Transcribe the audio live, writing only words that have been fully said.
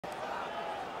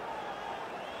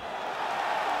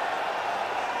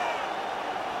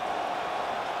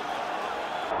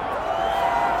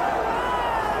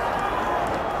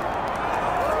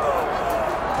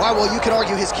All right, well, you can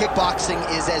argue his kickboxing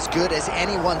is as good as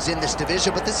anyone's in this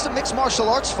division, but this is a mixed martial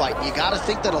arts fight, and you got to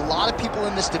think that a lot of people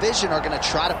in this division are going to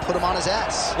try to put him on his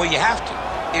ass. Well, you have to.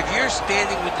 If you're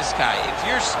standing with this guy, if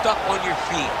you're stuck on your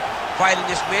feet fighting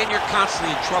this man, you're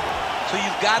constantly in trouble. So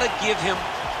you've got to give him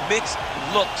mixed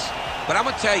looks. But I'm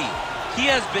going to tell you,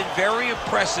 he has been very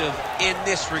impressive in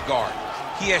this regard.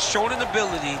 He has shown an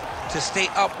ability to stay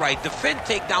upright, defend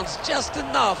takedowns just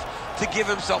enough to give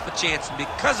himself a chance. And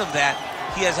because of that,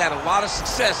 he has had a lot of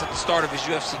success at the start of his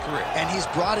UFC career. And he's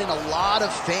brought in a lot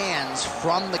of fans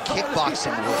from the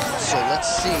kickboxing world. So let's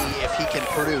see if he can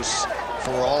produce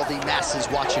for all the masses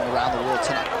watching around the world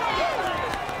tonight.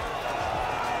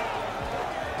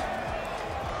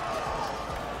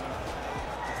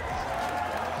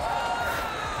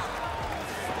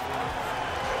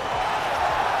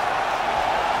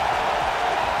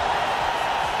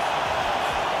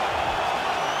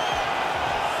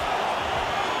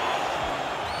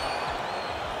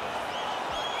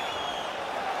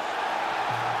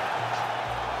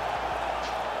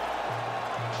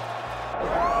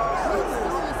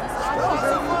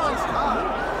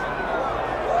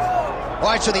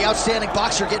 All right, so the outstanding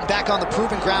boxer getting back on the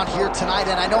proving ground here tonight,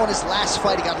 and I know in his last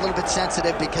fight he got a little bit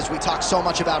sensitive because we talked so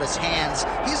much about his hands.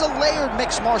 He's a layered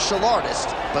mixed martial artist,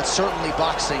 but certainly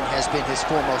boxing has been his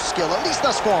foremost skill, at least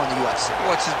thus far in the UFC.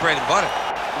 Well, it's his bread and butter.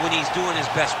 When he's doing his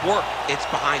best work, it's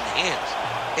behind the hands.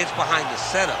 It's behind the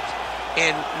setups.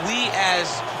 And we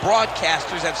as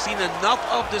broadcasters have seen enough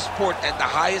of the sport at the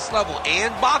highest level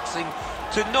and boxing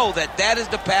to know that that is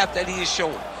the path that he has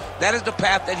shown. That is the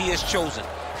path that he has chosen.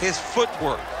 His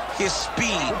footwork, his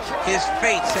speed, his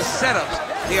feints, his setups,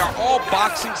 they are all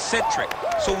boxing-centric.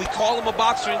 So we call him a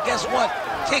boxer, and guess what?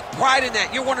 Take pride in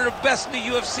that. You're one of the best in the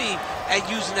UFC at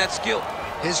using that skill.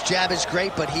 His jab is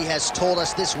great, but he has told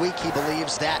us this week he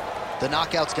believes that the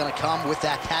knockout's going to come with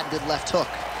that patented left hook.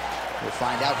 We'll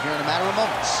find out here in a matter of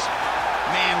moments.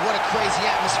 Man, what a crazy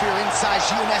atmosphere inside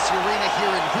UNS Arena here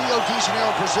in Rio de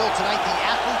Janeiro, Brazil tonight. The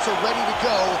athletes are ready to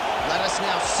go. Let us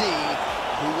now see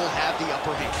who will have the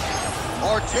upper hand.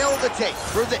 Our tail of the tape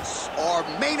for this, our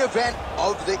main event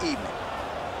of the evening.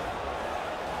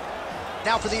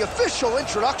 Now for the official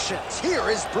introductions, here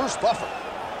is Bruce Buffer.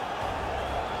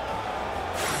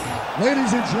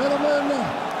 Ladies and gentlemen,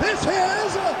 this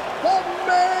is the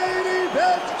main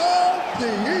event of the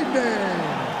evening.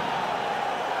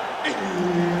 It's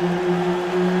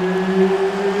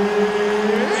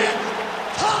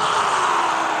time!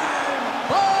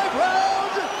 5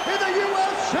 rounds in the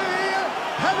UFC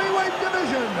heavyweight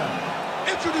division.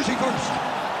 Introducing first,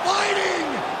 fighting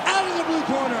out of the blue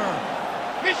corner,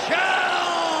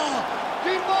 Michelle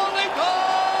DeMonico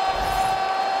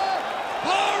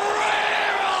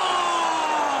Pereira!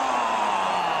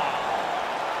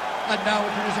 And now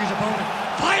introducing his opponent,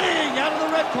 fighting out of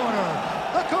the red corner,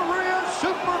 the Korean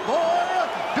Superboy,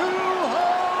 Doo-Ho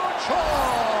Choi.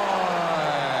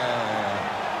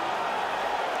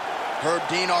 Herb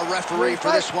Dean, our referee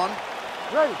for this one.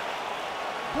 Ready.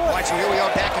 All right, so here we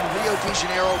are back in Rio de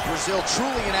Janeiro, Brazil.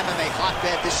 Truly an MMA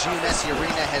hotbed. This UNS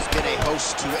Arena has been a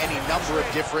host to any number of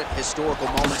different historical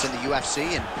moments in the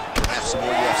UFC, and we'll have some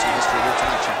more UFC history here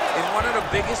tonight, Champ. In one of the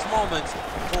biggest moments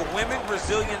for women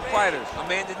Brazilian fighters,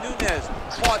 Amanda Nunes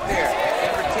fought there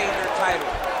and retained her title.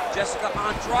 Jessica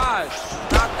Andrade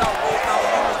knocked out Rose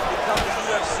Namajunas to become the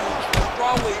UFC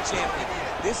strawweight champion.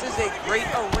 This is a great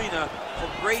arena for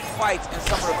great fights, and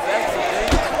some of the best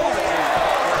Brazilian performances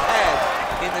were had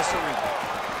in this arena.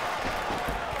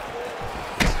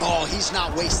 Oh, he's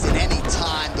not wasting any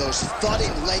time. Those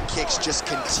thudding leg kicks just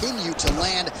continue to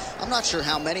land. I'm not sure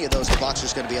how many of those the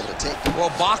boxer's going to be able to take. Well,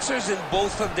 boxers in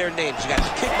both of their names. You got the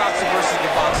kickboxer versus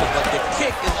the boxer, but the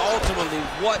kick is ultimately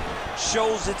what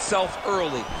shows itself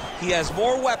early. He has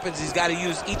more weapons. He's got to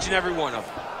use each and every one of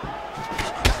them.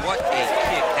 What a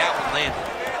kick. That one landed.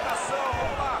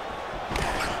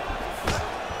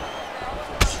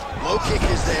 Low kick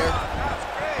is there.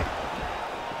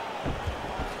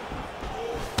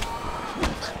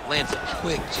 Lands a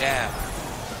quick jab.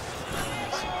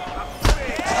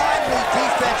 Timely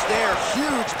defense there.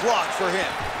 Huge block for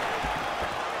him.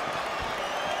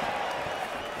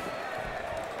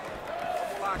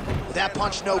 That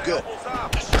punch no good.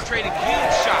 Trading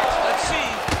huge shots. Let's see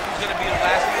who's going to be the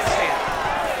last man standing.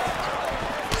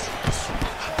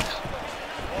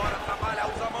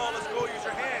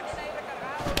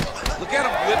 Look at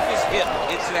him whip his hip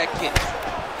into that kick.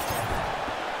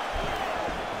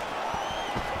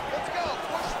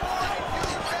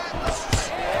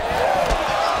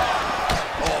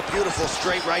 Oh, beautiful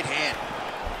straight right hand.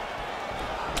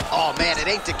 Oh, man, it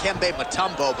ain't Dikembe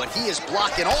Mutombo, but he is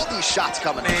blocking all these shots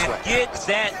coming his way. Get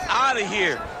that out of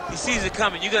here. He sees it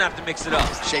coming. You're going to have to mix it up.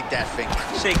 Shake that finger.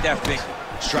 Shake that finger.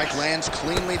 Strike lands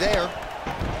cleanly there.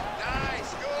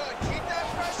 Nice, good. Keep that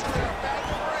pressure there. Back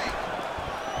to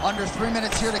break. Under 3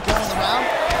 minutes here to go in the round.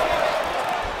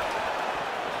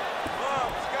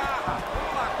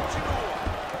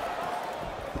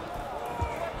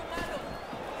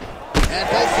 And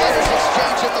both fighters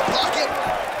exchange in the pocket.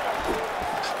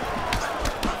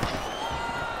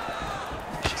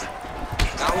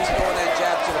 Now he's throwing that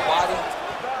jab to the body.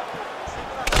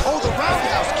 Oh, the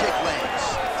roundhouse kick lands.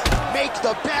 Make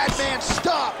the bad man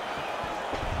stop.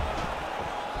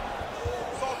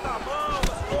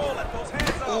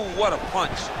 Ooh, what a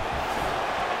punch.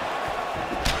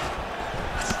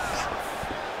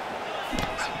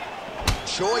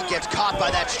 Choi gets caught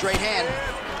by that straight hand.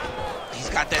 He's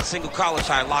got that single collar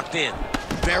tie locked in.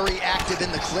 Very active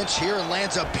in the clinch here and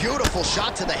lands a beautiful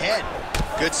shot to the head.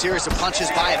 Good series of punches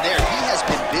by him there. He has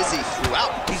been busy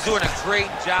throughout. He's doing a great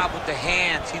job with the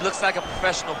hands. He looks like a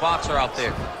professional boxer out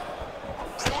there.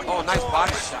 Oh, nice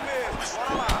body shot.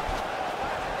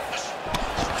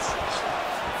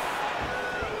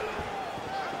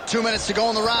 2 minutes to go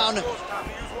in the round.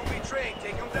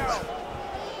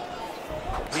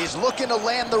 He's looking to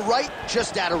land the right,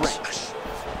 just out of range.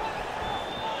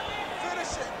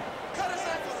 Finish it. Cut his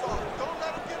ankles off. Don't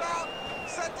let him get out.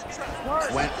 Set the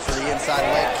trap. Went for the inside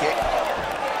leg kick.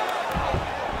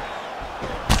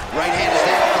 Right hand is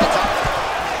there over the top.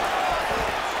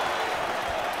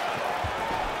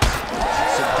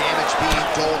 Some damage being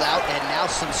doled out, and now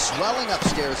some swelling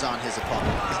upstairs on his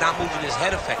opponent. He's not moving his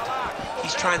head effectively.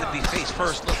 He's trying to be face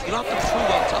first. Look, you don't have to prove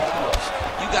how tough you are.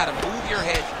 You got to move your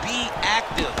head. Be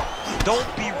active. Don't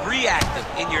be reactive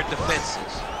in your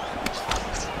defenses.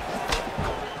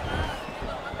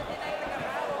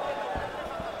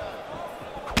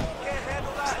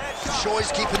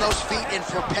 Choi's keeping those feet in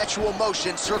perpetual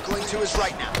motion, circling to his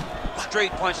right now.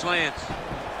 Straight punch lands.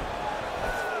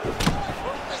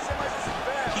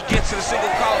 He gets to the single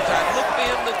collar tie. Look for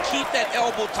him to keep that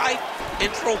elbow tight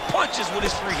and throw punches with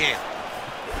his free hand.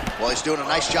 Well, he's doing a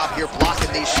nice job here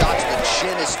blocking these shots. The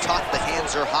chin is tucked, the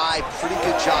hands are high. Pretty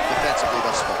good job defensively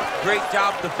thus far. Great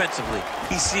job defensively.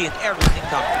 He's seeing everything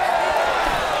coming.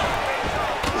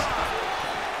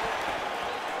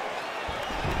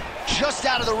 Just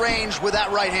out of the range with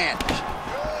that right hand.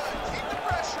 Keep the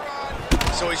pressure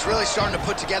on. So he's really starting to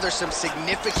put together some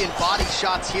significant body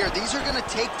shots here. These are going to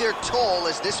take their toll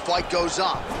as this fight goes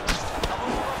on.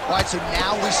 All right, so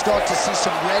now we start to see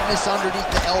some redness underneath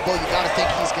the elbow. You got to think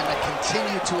he's going to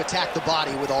continue to attack the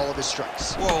body with all of his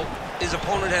strikes. Well, his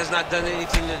opponent has not done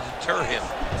anything to deter him.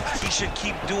 He should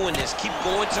keep doing this, keep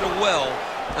going to the well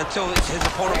until his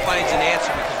opponent finds an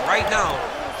answer, because right now,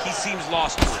 he seems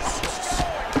lost to it.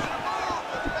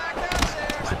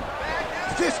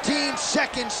 15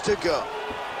 seconds to go.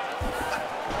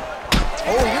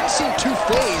 Oh, he didn't seem too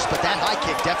phased, but that high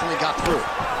kick definitely got through.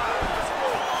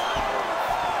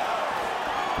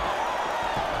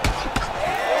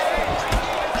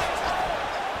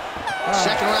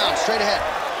 Second round, straight ahead.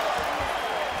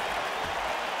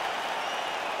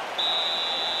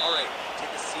 All right, take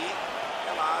a seat.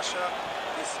 Relaxa.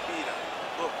 Respira.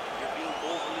 Look, you're being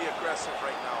overly aggressive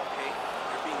right now, okay?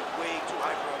 You're being way too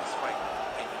hyper on this fight.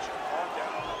 I need you to calm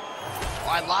down.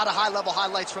 All right, a lot of high-level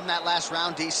highlights from that last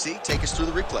round, DC. Take us through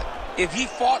the replay. If he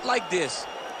fought like this,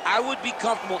 I would be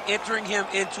comfortable entering him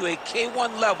into a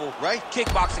K1 level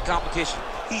kickboxing competition.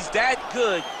 He's that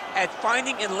good at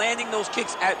finding and landing those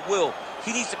kicks at will.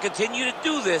 He needs to continue to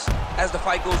do this as the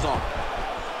fight goes on.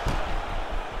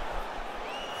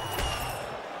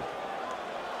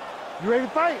 You ready to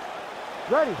fight?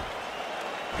 Ready.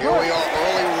 Here we are,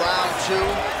 early round two.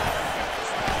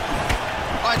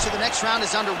 All right, so the next round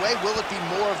is underway. Will it be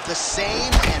more of the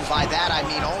same? And by that, I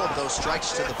mean all of those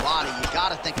strikes to the body. You got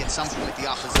to think at some point the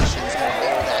opposition is going to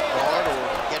lower that guard or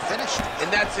get finished. And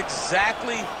that's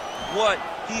exactly what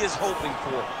he is hoping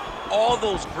for. All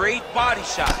those great body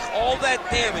shots, all that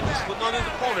damage he's putting on his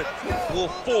opponent will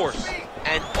force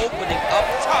an opening up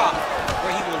top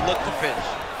where he will look to finish.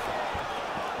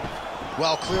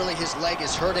 Well, clearly his leg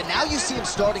is hurt, and now you see him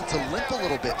starting to limp a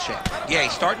little bit, Champ. Yeah,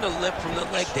 he's starting to limp from the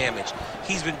leg damage.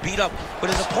 He's been beat up, but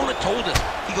his opponent told us,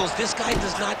 he goes, this guy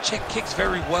does not check kicks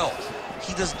very well.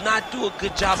 He does not do a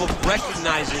good job of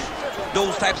recognizing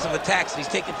those types of attacks, and he's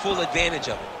taking full advantage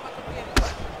of it.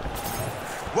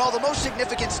 Well, the most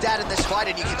significant stat in this fight,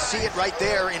 and you can see it right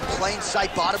there in plain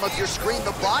sight, bottom of your screen,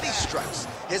 the body strikes.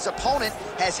 His opponent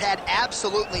has had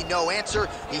absolutely no answer.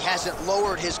 He hasn't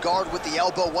lowered his guard with the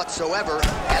elbow whatsoever,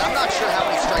 and I'm not sure how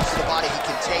many strikes to the body he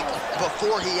can take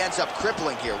before he ends up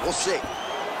crippling here. We'll see.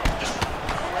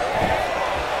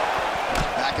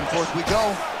 Back and forth we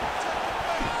go.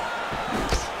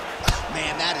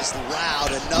 Man, that is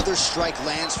loud. Another strike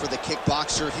lands for the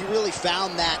kickboxer. He really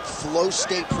found that flow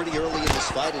state pretty early in this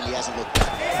fight, and he hasn't looked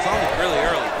back. He found it really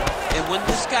early. And when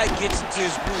this guy gets into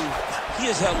his groove,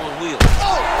 he is hell on wheels.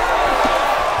 Oh!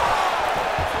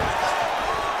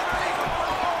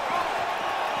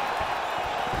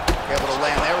 Able to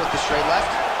land there with the straight left.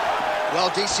 Well,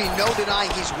 DC, no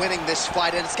denying he's winning this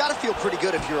fight, and it's got to feel pretty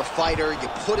good if you're a fighter. You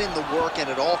put in the work, and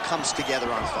it all comes together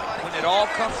on fight night. When it all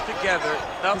comes together,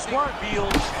 nothing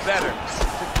feels better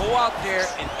to go out there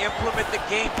and implement the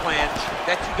game plan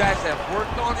that you guys have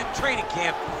worked on in training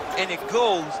camp, and it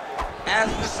goes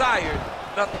as desired.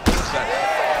 Nothing feels better.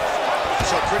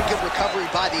 So pretty good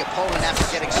recovery by the opponent after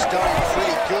getting stunned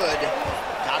pretty good.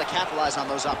 Got to capitalize on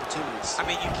those opportunities. I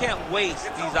mean, you can't waste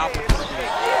these opportunities.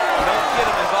 You don't get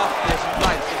them as often as you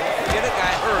like. So if you get a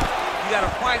guy hurt, you got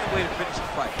to find a way to finish the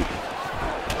fight.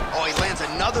 Oh, he lands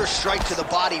another strike to the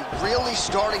body, really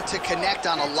starting to connect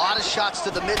on a lot of shots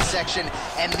to the midsection,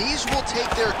 and these will take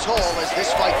their toll as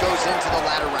this fight goes into the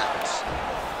latter rounds.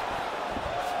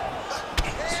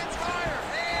 Hands higher,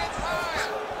 hands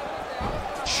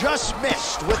higher. Just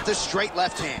missed with the straight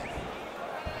left hand.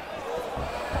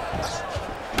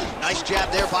 Nice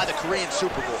jab there by the Korean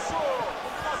Super Bowl.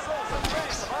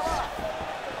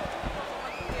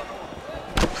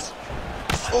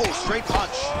 Oh, straight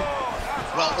punch.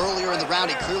 Well, earlier in the round,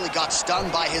 he clearly got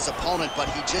stunned by his opponent, but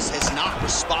he just has not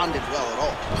responded well at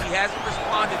all. He hasn't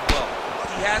responded well.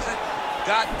 He hasn't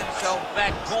gotten himself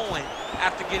back going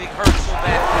after getting hurt so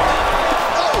badly.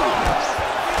 Oh!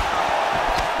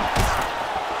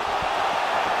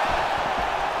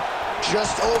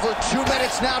 Just over 2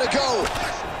 minutes now to go.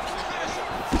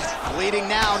 Bleeding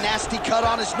now, nasty cut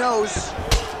on his nose.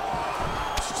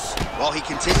 Well, he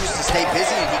continues to stay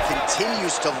busy, and he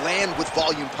continues to land with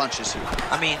volume punches here.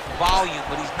 I mean, volume,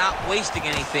 but he's not wasting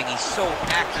anything. He's so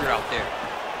accurate out there.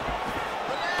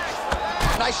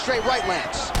 Nice straight right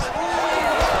lands.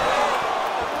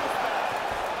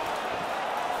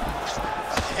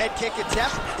 Head kick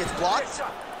attempt, it's blocked.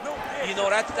 You know,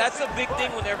 that's a big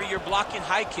thing whenever you're blocking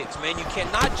high kicks, man. You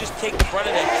cannot just take the brunt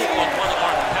of that kick on one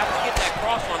arm. You have to get that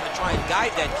cross arm to try and guide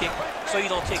that kick so you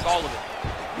don't take all of it.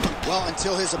 Well,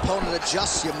 until his opponent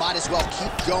adjusts, you might as well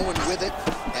keep going with it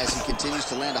as he continues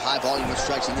to land a high volume of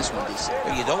strikes in this one, DC.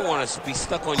 You don't want to be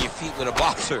stuck on your feet with a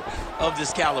boxer of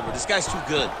this caliber. This guy's too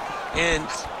good. And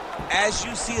as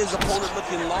you see his opponent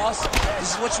looking lost,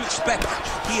 this is what you expect.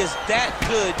 He is that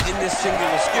good in this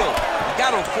singular skill. He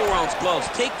got on 4-ounce gloves.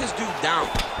 Take this dude down.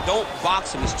 Don't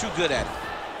box him. He's too good at it.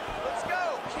 Let's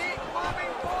go. Keep moving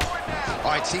forward now.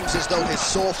 All right, seems as though his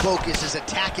sole focus is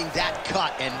attacking that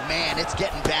cut, and man, it's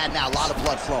getting bad now. A lot of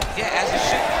blood flowing. Yeah, as it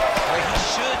should. Right? He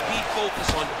should be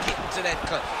focused on getting to that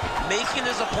cut, making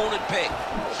his opponent pay.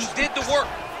 He did the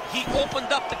work. He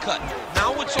opened up the cut.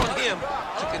 Now it's on him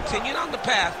to continue on the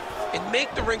path and make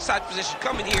the ringside position,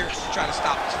 come in here and try to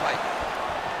stop this fight.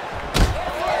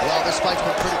 Well, this fight's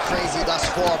been pretty crazy thus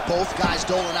far. Both guys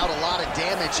doling out a lot of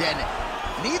damage, and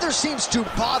neither seems too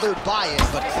bothered by it,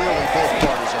 but clearly both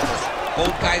parties are hurt.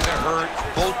 Both guys are hurt.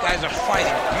 Both guys are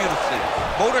fighting beautifully.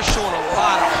 Both are showing a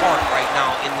lot of heart right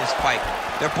now in this fight.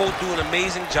 They're both doing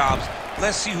amazing jobs.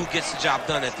 Let's see who gets the job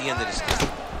done at the end of this game.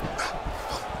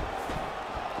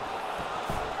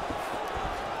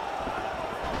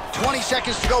 20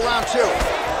 seconds to go, round 2.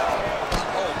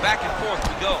 Oh, back and forth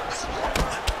we go.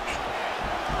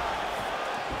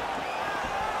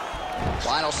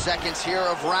 Final seconds here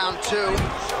of round 2.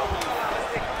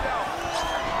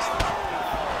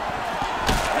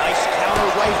 Nice counter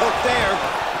right hook there.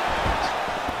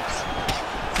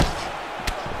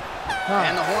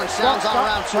 And the horn sounds on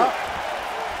round 2.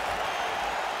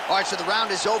 All right, so the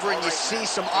round is over, and you see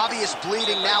some obvious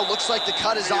bleeding now. Looks like the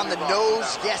cut is on the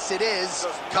nose. Yes, it is.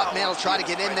 Cutman will try to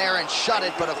get in there and shut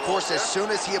it, but of course, as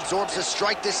soon as he absorbs a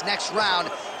strike this next round,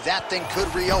 that thing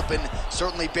could reopen.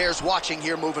 Certainly bears watching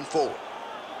here moving forward.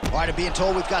 All right, I'm being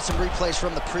told we've got some replays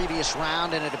from the previous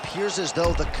round, and it appears as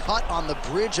though the cut on the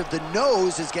bridge of the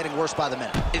nose is getting worse by the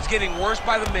minute. It's getting worse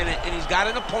by the minute, and he's got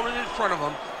an opponent in front of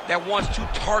him that wants to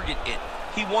target it.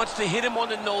 He wants to hit him on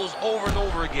the nose over and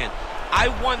over again. I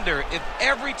wonder if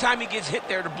every time he gets hit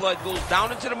there, the blood goes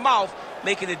down into the mouth,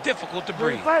 making it difficult to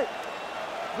breathe. Ready.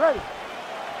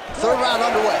 Third round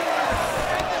underway.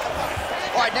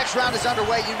 All right, next round is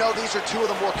underway. You know these are two of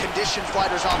the more conditioned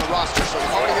fighters on the roster, so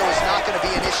cardio is not going to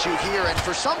be an issue here. And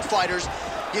for some fighters,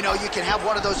 you know, you can have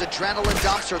one of those adrenaline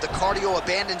dumps or the cardio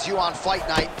abandons you on fight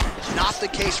night. Not the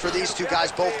case for these two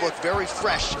guys. Both look very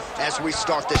fresh as we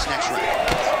start this next round.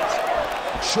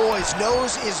 Choi's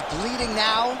nose is bleeding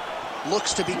now.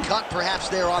 Looks to be cut, perhaps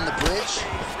there on the bridge.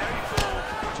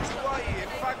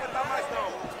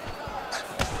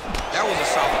 That was a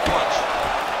solid punch.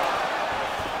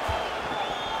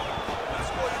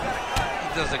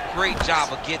 He does a great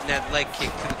job of getting that leg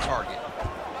kick to the target.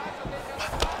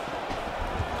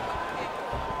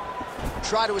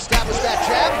 Try to establish that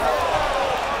jab.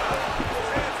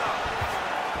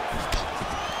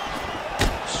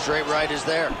 Straight right is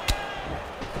there.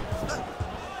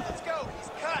 Let's go. He's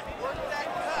cut. Work that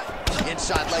cut.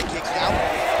 Inside leg kick now.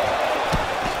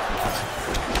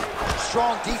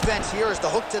 Strong defense here as the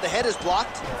hook to the head is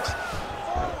blocked.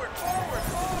 Forward, forward,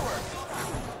 forward.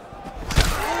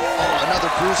 Oh,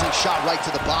 another bruising shot right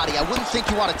to the body. I wouldn't think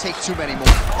you want to take too many more.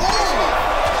 Oh!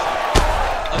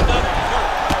 Another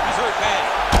hurt. He's hurt bad.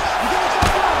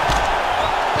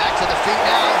 Back to the feet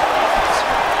now.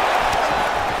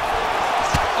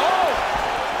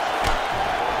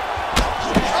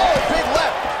 Oh, big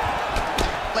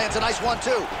left. Lands a nice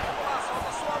 1-2.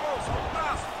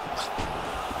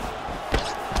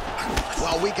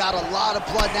 Well, we got a lot of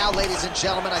blood now, ladies and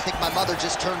gentlemen. I think my mother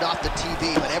just turned off the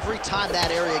TV, but every time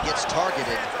that area gets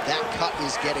targeted, that cut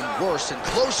is getting worse and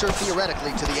closer,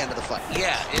 theoretically, to the end of the fight.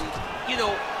 Yeah, and, you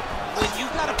know, when you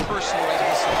got a person like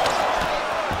this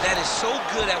that is so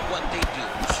good at what they do,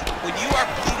 when you are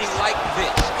bleeding like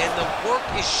this and the work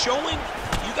is showing,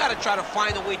 you got to try to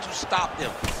find a way to stop him.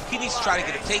 He needs to try to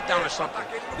get a takedown or something,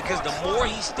 because the more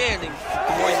he's standing,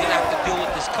 the more he's going to have to deal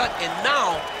with this cut, and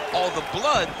now all the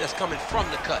blood that's coming from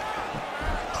the cut.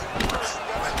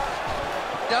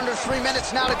 Under 3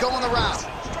 minutes now to go in the round.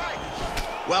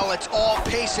 Well, it's all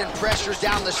pace and pressure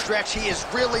down the stretch. He is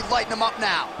really lighting him up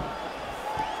now.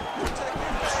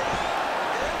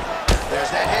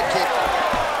 There's that head kick.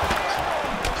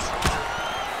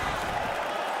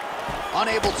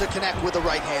 Unable to connect with the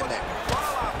right hand there.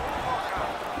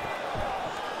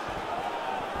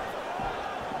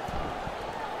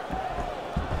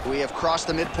 We have crossed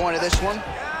the midpoint of this one.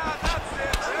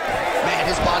 Man,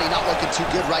 his body not looking too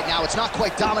good right now. It's not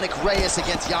quite Dominic Reyes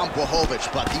against Jan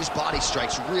Blachowicz, but these body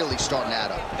strikes really starting to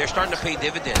add up. They're starting to pay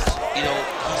dividends. You know,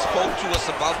 he spoke to us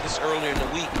about this earlier in the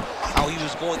week, how he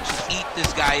was going to eat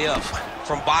this guy up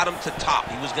from bottom to top.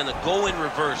 He was going to go in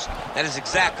reverse. That is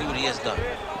exactly what he has done.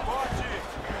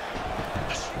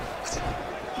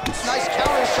 Nice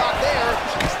counter shot there.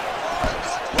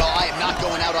 Well, I am not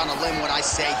going out on a limb when I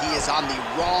say he is on the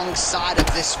wrong side of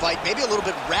this fight. Maybe a little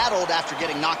bit rattled after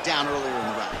getting knocked down earlier in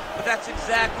the round. But that's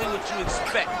exactly what you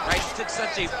expect, right? He took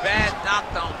such a bad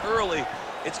knockdown early.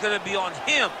 It's going to be on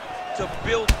him to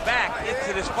build back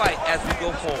into this fight as we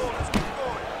go forward.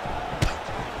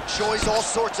 Choi's all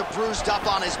sorts of bruised up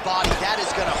on his body. That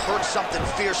is going to hurt something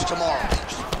fierce tomorrow.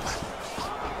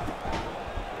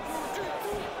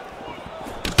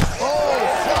 Oh,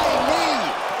 flying knee.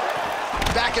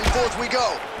 Back and forth we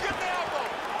go.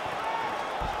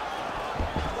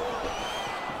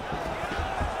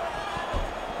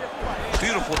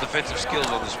 Beautiful defensive skills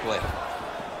on display.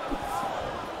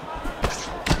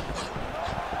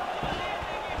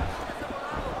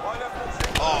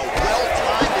 Oh,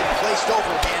 well-timed and placed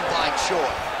overhand by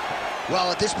Choi. Well,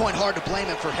 at this point, hard to blame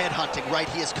him for headhunting, right?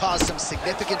 He has caused some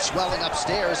significant swelling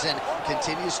upstairs and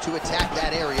continues to attack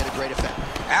that area to great effect.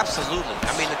 Absolutely.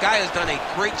 I mean, the guy has done a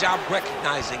great job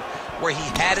recognizing where he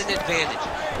had an advantage,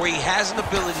 where he has an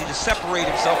ability to separate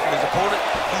himself from his opponent.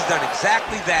 He's done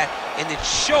exactly that, and it's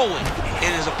showing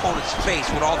in his opponent's face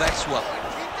with all that swelling.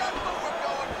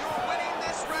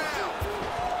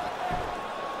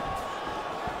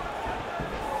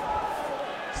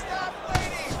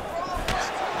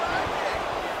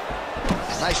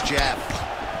 Nice jab.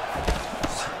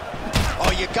 Oh,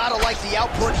 you gotta like the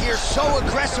output here. So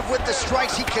aggressive with the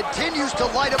strikes. He continues to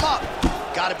light him up.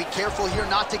 Gotta be careful here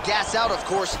not to gas out, of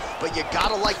course, but you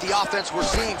gotta like the offense we're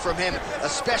seeing from him,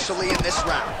 especially in this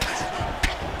round.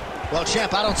 Well,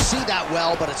 champ, I don't see that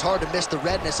well, but it's hard to miss the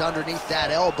redness underneath that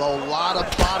elbow. A lot of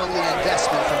bodily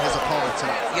investment from his opponent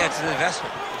tonight. Yeah, it's an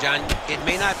investment, John. It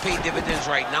may not pay dividends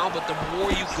right now, but the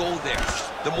more you go there,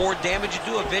 the more damage you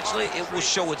do, eventually it will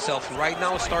show itself. And right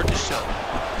now it's starting to show.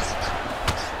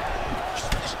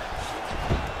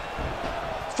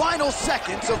 Final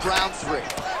seconds of round 3.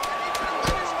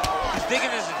 He's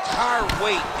digging his entire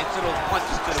weight into those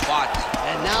punches to the body.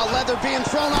 And now leather being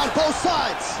thrown on both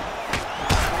sides.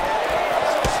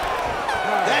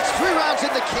 That's 3 rounds rounds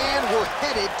in the can. We're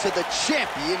headed to the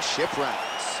championship rounds.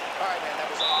 All right, man, that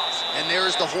was awesome. And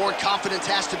there's the horn. Confidence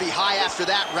has to be high after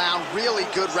that round. Really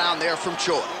good round there from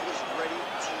Choi. He was ready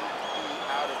to be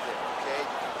out of there, okay?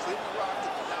 You completely rocked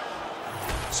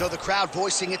it. So the crowd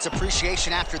voicing its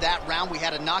appreciation after that round. We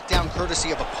had a knockdown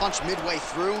courtesy of a punch midway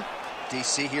through.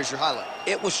 DC, here's your highlight.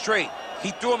 It was straight.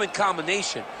 He threw him in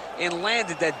combination and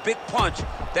landed that big punch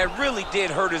that really did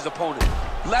hurt his opponent.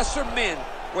 Lesser men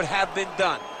would have been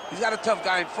done. He's got a tough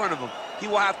guy in front of him. He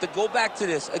will have to go back to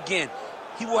this again.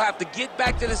 He will have to get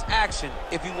back to this action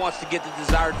if he wants to get the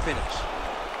desired finish.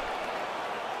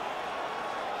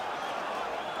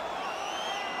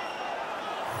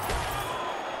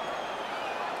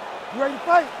 You ready to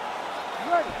fight?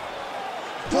 You ready?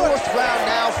 Fourth round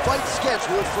now. Fight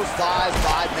scheduled for 5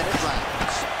 5-minute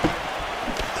rounds.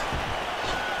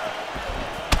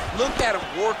 Look at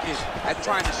him working at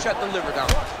trying to shut the liver down.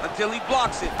 Until he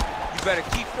blocks it, you better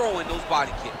keep throwing those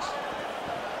body kicks.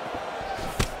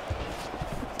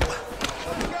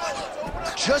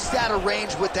 Just out of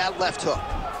range with that left hook.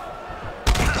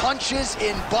 Punches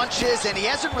in bunches, and he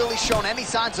hasn't really shown any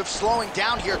signs of slowing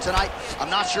down here tonight. I'm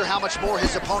not sure how much more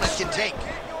his opponent can take.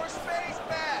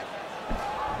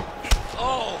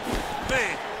 Oh,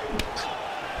 man.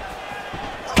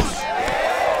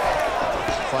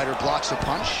 Fighter blocks a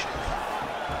punch.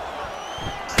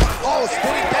 Oh,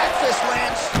 spinning back fist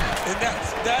lands. And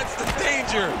that's the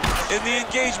danger in the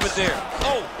engagement there.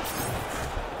 Oh.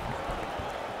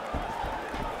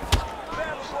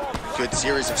 Good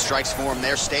series of strikes for him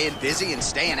there, staying busy and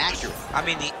staying accurate. I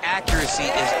mean, the accuracy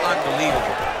is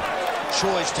unbelievable.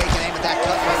 Choi's taking aim at that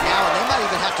cut right now, and they might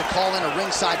even have to call in a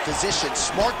ringside physician.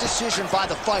 Smart decision by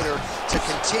the fighter to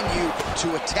continue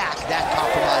to attack that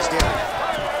compromised area.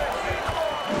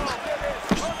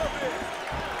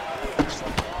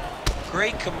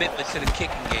 Great commitment to the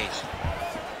kicking game.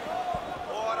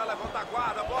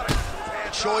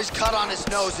 Choi's cut on his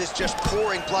nose is just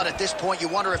pouring blood at this point. You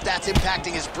wonder if that's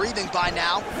impacting his breathing by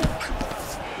now.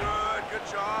 Good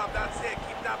job. That's it.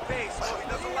 Keep that pace. Oh, he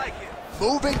doesn't like it.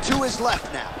 Moving to his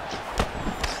left now.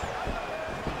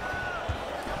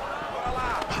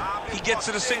 He gets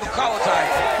to the single collar tie.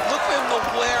 Look for him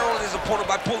to wear on his opponent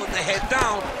by pulling the head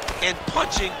down and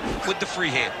punching with the free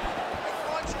hand.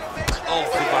 Oh,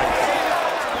 good body.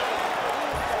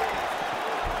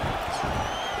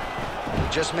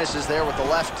 Just misses there with the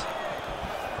left.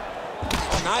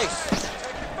 Nice.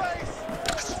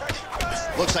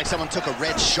 Looks like someone took a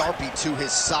red Sharpie to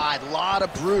his side. A lot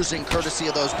of bruising courtesy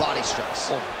of those body strikes.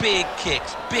 Oh, big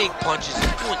kicks, big punches.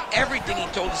 He's doing everything he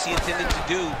told us he intended to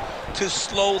do to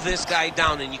slow this guy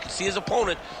down. And you can see his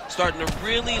opponent starting to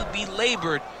really be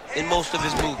labored in most of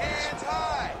his movements.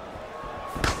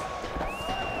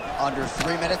 Under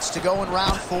 3 minutes to go in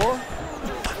round 4.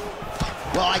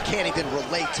 Well, I can't even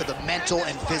relate to the mental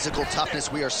and physical toughness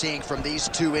we are seeing from these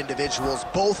two individuals.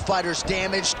 Both fighters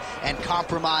damaged and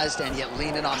compromised, and yet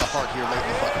leaning on the heart here late in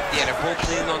the fight. Yeah, they're both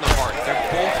leaning on the heart. They're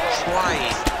both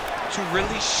trying to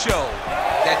really show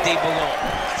that they belong.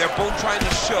 They're both trying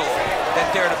to show that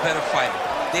they're the better fighter.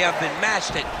 They have been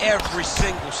matched at every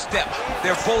single step.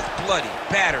 They're both bloody,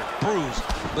 battered, bruised,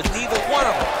 but neither one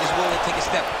of them is willing to take a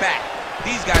step back.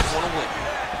 These guys want to win.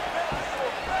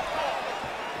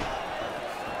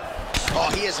 Oh,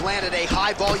 he has landed a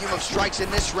high volume of strikes in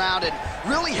this round and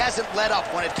really hasn't let up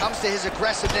when it comes to his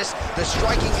aggressiveness. The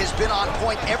striking has been on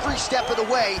point every step of the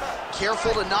way.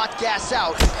 Careful to not gas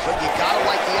out, but you gotta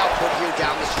like the output here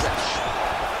down the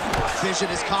stretch. Vision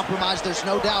is compromised, there's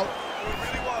no doubt.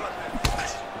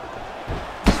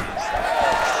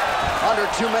 Under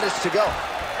 2 minutes to go.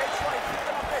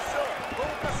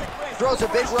 Throws a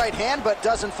big right hand, but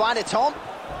doesn't find its home.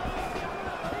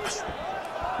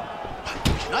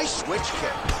 Nice switch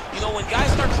kick. You know, when guys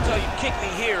start to tell you, kick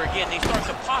me here, again, they start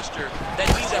to posture.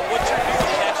 That means that what you're doing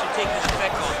is actually taking this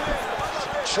effect on you.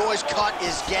 Choi's cut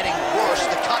is getting worse.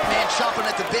 The cut man chomping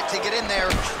at the bit to get in there.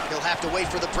 He'll have to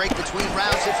wait for the break between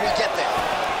rounds if we get there.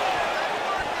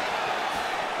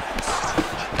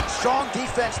 Strong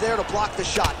defense there to block the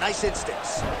shot. Nice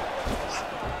instincts.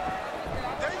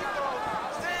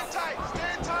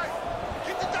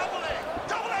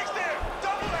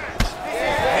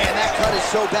 Is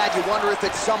so bad you wonder if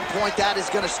at some point that is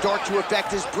going to start to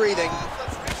affect his breathing.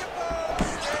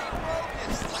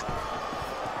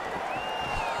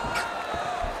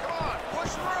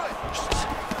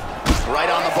 Right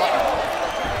on the button.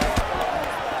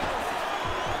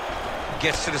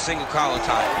 Gets to the single collar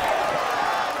tie.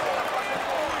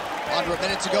 Under a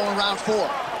minute to go in round 4.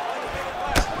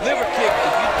 Liver kick,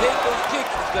 if you take those kicks,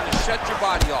 it's going to shut your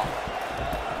body off.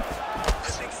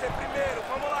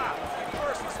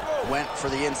 went for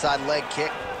the inside leg kick.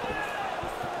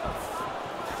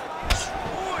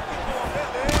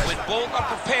 When both are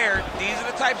prepared, these are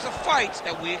the types of fights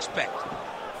that we expect.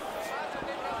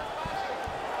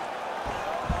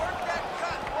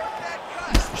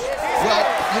 Well,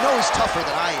 you know he's tougher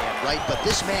than I am, right? But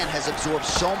this man has absorbed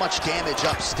so much damage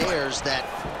upstairs that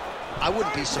I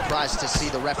wouldn't be surprised to see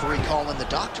the referee call in the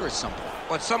doctor at some point.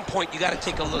 Well, at some point, you got to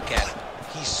take a look at him.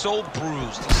 He's so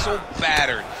bruised, he's so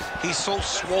battered, he's so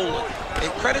swollen.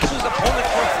 And credit to his opponent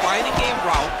for finding a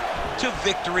route to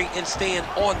victory and staying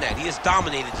on that. He has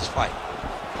dominated this fight.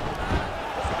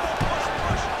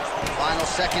 Final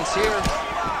seconds here.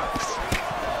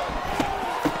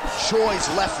 Choi's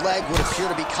left leg would appear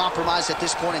to be compromised at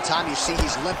this point in time. You see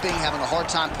he's limping, having a hard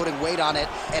time putting weight on it,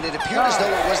 and it appeared as though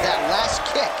it was that last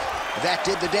kick that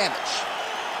did the damage.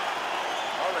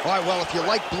 All right, well, if you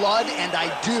like blood, and I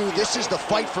do, this is the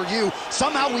fight for you.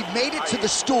 Somehow we've made it to the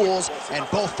stools, and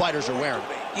both fighters are wearing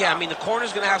it. Yeah, I mean, the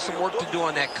corner's going to have some work to do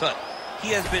on that cut. He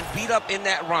has been beat up in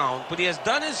that round, but he has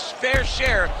done his fair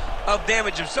share of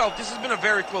damage himself. This has been a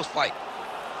very close fight.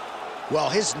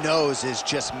 Well, his nose is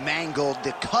just mangled.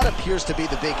 The cut appears to be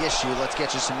the big issue. Let's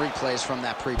get you some replays from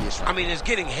that previous round. I mean, it's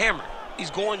getting hammered. He's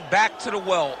going back to the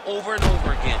well over and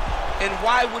over again. And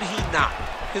why would he not?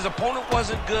 His opponent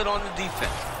wasn't good on the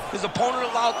defense. His opponent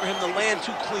allowed for him to land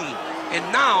too clean. And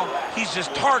now he's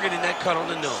just targeting that cut on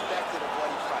the nose.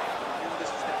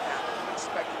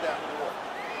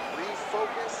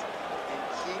 Refocus and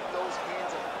keep those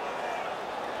hands up.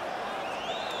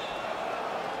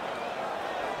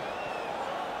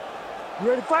 You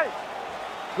ready to fight?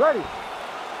 Ready.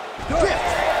 Fifth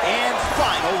and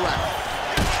final round.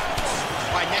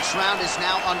 All right, next round is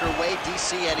now underway.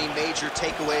 DC, any major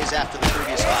takeaways after the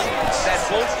previous fight? That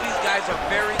both of these guys are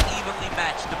very evenly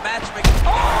matched. The matchmaker.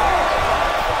 Oh!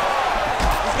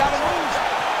 He's got to move.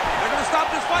 They're going to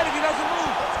stop this fight if he doesn't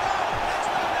move.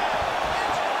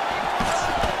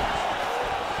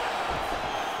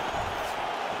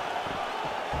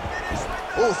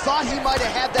 Oh, thought he might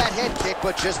have had that head kick,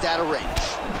 but just out of range.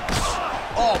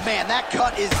 Oh, man, that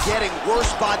cut is getting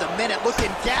worse by the minute.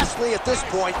 Looking ghastly at this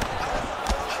point.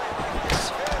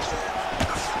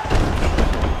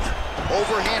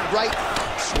 Overhand right,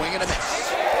 swing and a miss.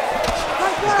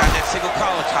 He's got that single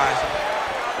collar tie.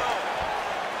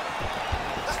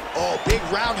 Oh, big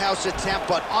roundhouse attempt,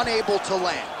 but unable to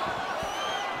land.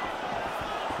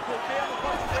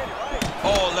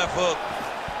 Oh, left hook.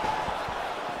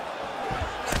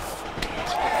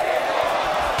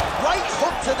 Right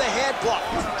hook to the head block.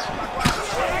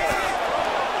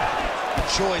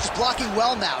 Choi's blocking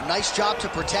well now. Nice job to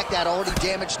protect that already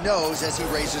damaged nose as he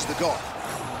raises the guard.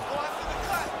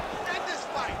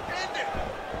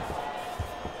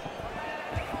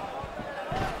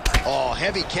 Oh,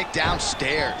 heavy kick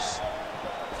downstairs.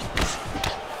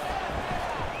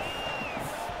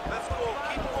 Let's go.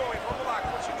 Keep going. Vamos lá.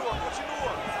 Continua.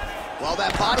 Continua. Well,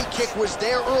 that body kick was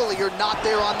there earlier, not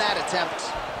there on that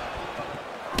attempt.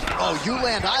 Oh, you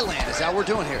land, I land. Is that what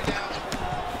we're doing here?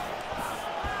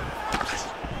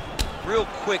 Real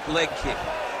quick leg kick.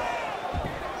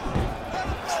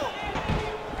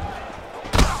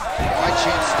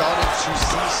 Champ started to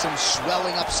see some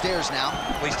swelling upstairs now.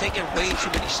 Well, he's taking way too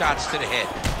many shots to the head.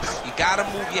 You gotta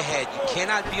move your head. You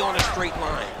cannot be on a straight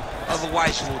line.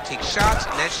 Otherwise, you will take shots,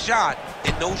 and that shot,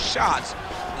 and those shots,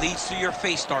 leads to your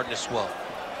face starting to swell.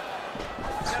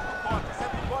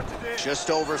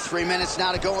 Just over 3 minutes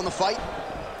now to go in the fight.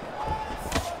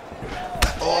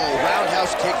 Oh,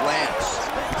 roundhouse kick lands.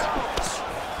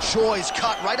 Choi's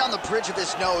cut right on the bridge of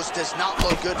his nose does not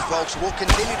look good, folks. We'll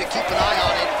continue to keep an eye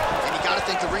on it, and you gotta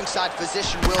think the ringside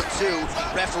physician will too.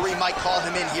 Referee might call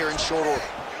him in here in short order.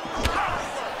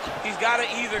 He's got to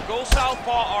either go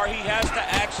southpaw or he has to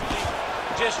actually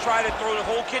just try to throw the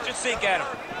whole kitchen sink at him.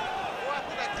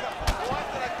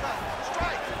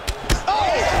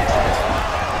 Oh!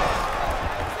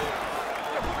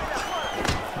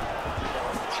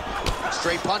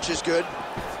 Straight punch is good.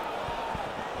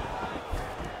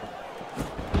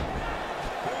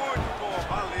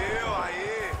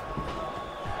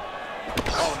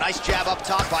 Oh, nice jab up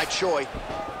top by Choi.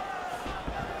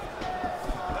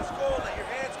 Let's go. Let your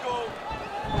hands go.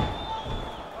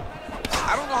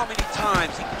 I don't know how many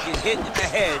times he can get hit in the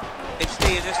head and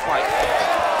stay in this fight.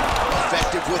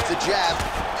 Effective with the jab.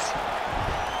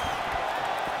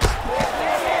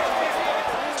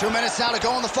 2 minutes now to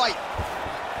go in the fight.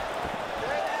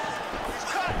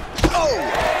 Oh!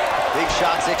 Big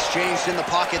shots exchanged in the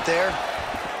pocket there.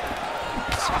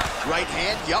 Right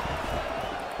hand, yup.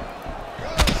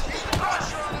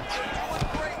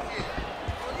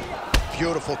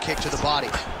 Beautiful kick to the body.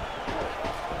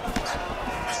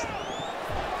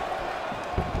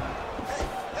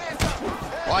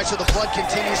 All right, so the blood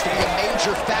continues to be a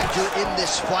major factor in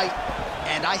this fight,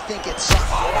 and I think it's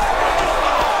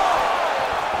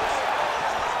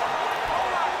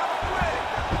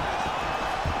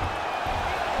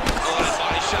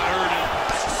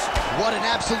What an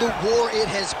absolute war it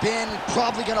has been.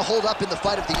 Probably going to hold up in the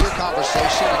fight of the year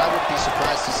conversation, and I wouldn't be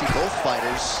surprised to see both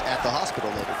fighters at the hospital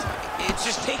later tonight. It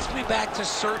just takes me back to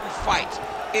certain fights.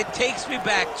 It takes me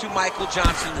back to Michael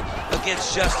Johnson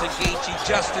against Justin Gaethje,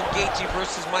 Justin Gaethje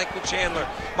versus Michael Chandler,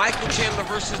 Michael Chandler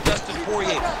versus Dustin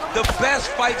Poirier. The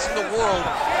best fights in the world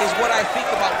is what I think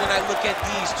about when I look at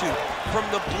these two. From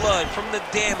the blood, from the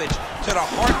damage, to the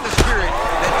heart and the spirit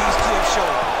that these two have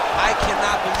shown. I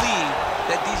cannot believe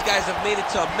that these guys have made it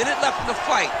to a minute left in the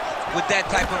fight with that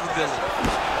type of ability.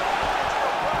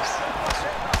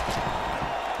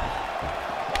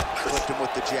 Flipped him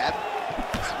with the jab.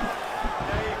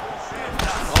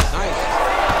 Oh, nice.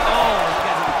 Oh, he's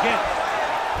getting it again.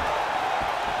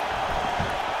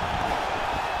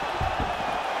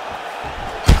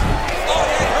 Oh,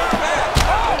 yeah, he hurt him bad.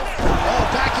 Oh,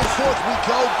 back and forth we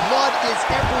go. Blood is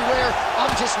everywhere.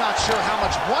 I'm just not sure how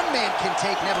much one man can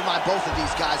take, never mind both of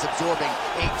these guys absorbing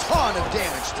a ton of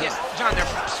damage tonight. Yeah, John, they're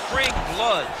spraying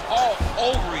blood all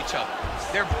over each other.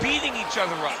 They're beating each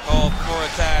other up. Oh, for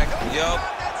attack. Yup.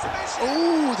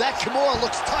 Ooh, that Kimura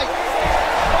looks tight.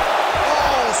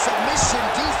 Oh, submission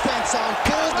defense on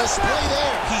full display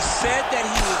there. He said that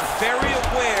he was very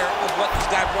aware of what this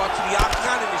guy brought to the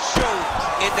octagon, and it showed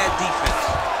in that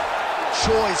defense.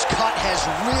 Choi's cut has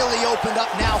really opened up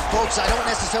now, folks. I don't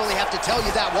necessarily have to tell you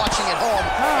that watching at home.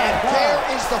 And there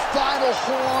is the final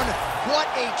horn. What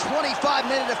a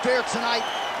 25-minute affair tonight.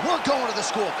 We're going to the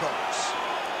scorecards.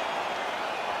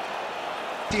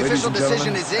 The official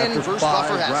decision is in. After Bruce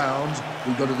Buffer 5 has rounds,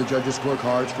 we go to the judges'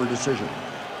 scorecards for decision.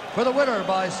 For the winner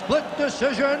by split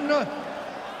decision,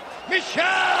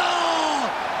 Michelle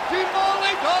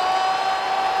DeMolico!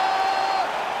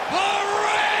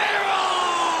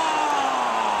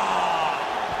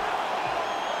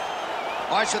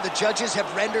 All right, so the judges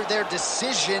have rendered their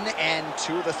decision, and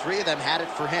 2 of the 3 of them had it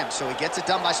for him. So he gets it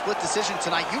done by split decision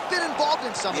tonight. You've been involved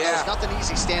in some of those. Nothing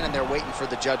easy standing there waiting for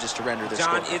the judges to render their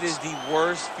John, scorecards. it is the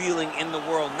worst feeling in the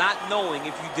world, not knowing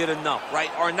if you did enough,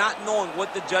 right? Or not knowing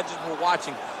what the judges were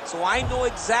watching. So I know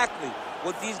exactly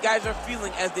what these guys are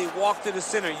feeling as they walk to the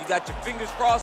center. You got your fingers crossed.